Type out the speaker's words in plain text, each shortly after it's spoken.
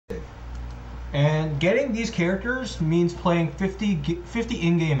And getting these characters means playing 50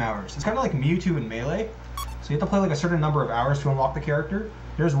 in-game hours. It's kind of like Mewtwo in Melee. So you have to play like a certain number of hours to unlock the character.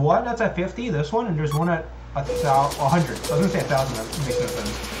 There's one that's at 50, this one, and there's one at 100. I was going to say 1,000, that makes no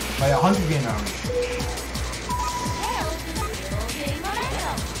sense. Like 100 game hours.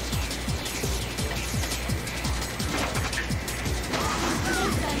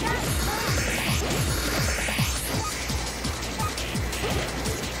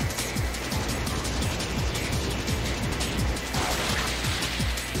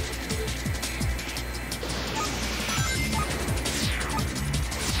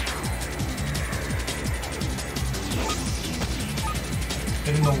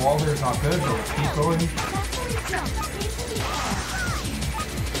 Hitting the wall there is not good, but we'll keep going.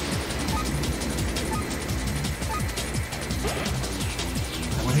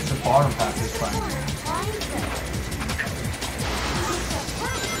 And when it hits the bottom path this time.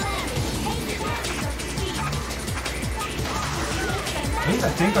 I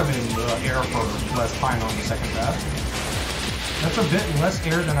think I'm in air for less time on the second path. That's a bit less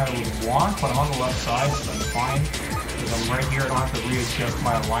air than I would want, but I'm on the left side, so I'm fine. Because I'm right here, I don't have to readjust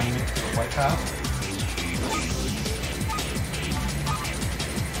my alignment to the white path.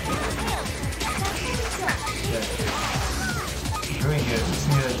 Good. Doing good. Just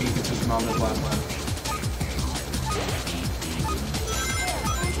need to be consistent on this last lap.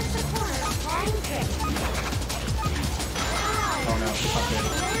 Oh no, it's not good.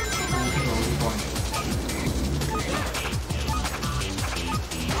 We'll keep going, keep going.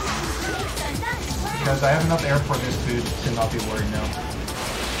 Because I have enough air for this to not be worried now.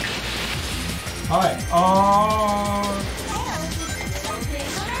 Alright,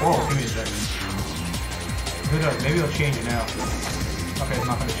 whoa, give me a second. Maybe it'll change now. Okay, it's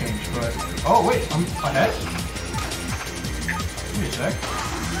not gonna change, but... Oh, wait, I'm ahead? Give me a sec.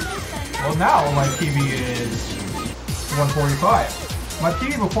 Well, now my PB is 145. My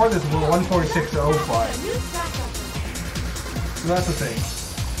PB before this was 146.05. So that's the thing.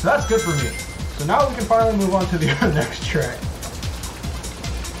 So that's good for me. So now we can finally move on to the next track.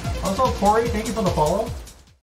 Also, Corey, thank you for the follow.